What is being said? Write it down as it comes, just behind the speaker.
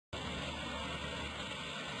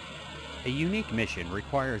A unique mission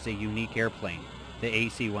requires a unique airplane. The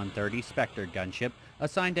AC-130 Spectre gunship,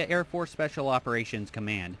 assigned to Air Force Special Operations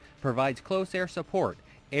Command, provides close air support,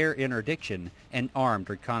 air interdiction, and armed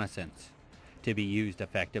reconnaissance. To be used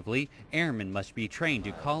effectively, airmen must be trained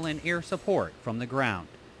to call in air support from the ground.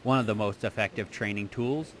 One of the most effective training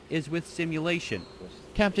tools is with simulation.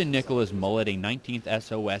 Captain Nicholas Mullet, a 19th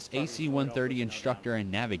SOS AC-130 instructor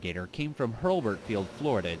and navigator, came from Hurlburt Field,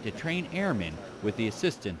 Florida to train airmen with the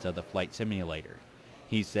assistance of the flight simulator.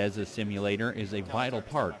 He says the simulator is a vital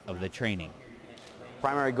part of the training.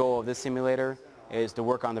 Primary goal of this simulator is to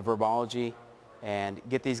work on the verbology and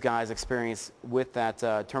get these guys experience with that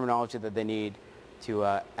terminology that they need to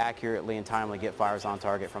accurately and timely get fires on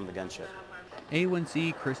target from the gunship.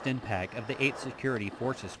 A1C Kristen Peck of the 8th Security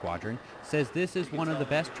Forces Squadron says this is one of the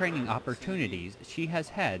best training opportunities she has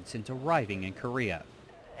had since arriving in Korea.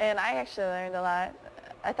 And I actually learned a lot.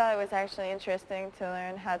 I thought it was actually interesting to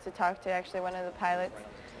learn how to talk to actually one of the pilots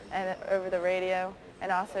and over the radio,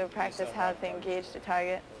 and also practice how to engage the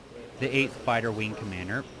target. The 8th Fighter Wing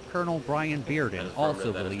Commander, Colonel Brian Bearden,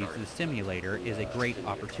 also believes the simulator is a great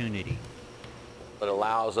opportunity. It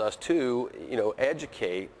allows us to,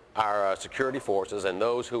 educate our security forces and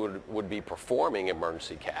those who would be performing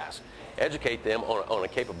emergency CAS, educate them on a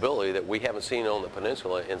capability that we haven't seen on the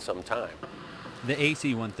peninsula in some time. The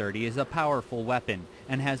AC-130 is a powerful weapon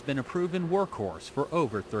and has been a proven workhorse for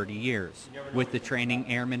over 30 years. With the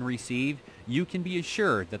training airmen receive, you can be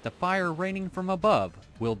assured that the fire raining from above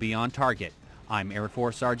will be on target. I'm Air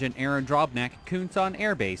Force Sergeant Aaron Drobnak, Kunsan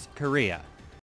Air Base, Korea.